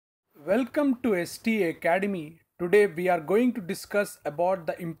Welcome to STA Academy. Today we are going to discuss about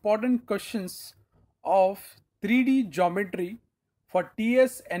the important questions of 3D geometry for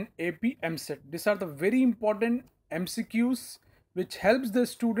TS and AP Eamcet. These are the very important MCQs which helps the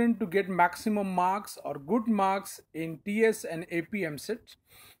student to get maximum marks or good marks in TS and AP Eamcet.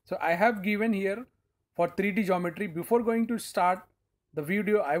 So I have given here for 3D geometry. Before going to start the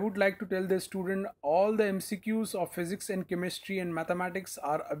video, I would like to tell the student all the MCQs of physics and chemistry and mathematics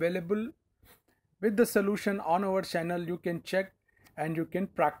are available with the solution on our channel. You can check and you can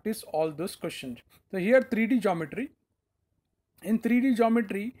practice all those questions. So here 3D geometry. In 3D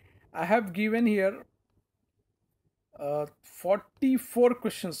geometry, I have given here 44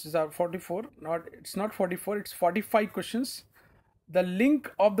 questions. These are 44, it's not 44, it's 45 questions. The link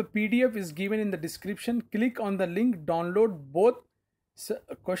of the PDF is given in the description. Click on the link, download both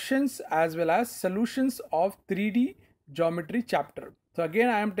questions as well as solutions of 3D geometry chapter. So again,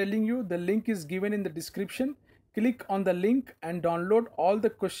 I am telling you, the link is given in the description. Click on the link and download all the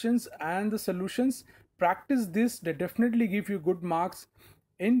questions and the solutions. Practice this. They definitely give you good marks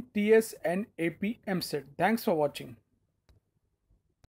in TS and AP Eamcet. Thanks for watching.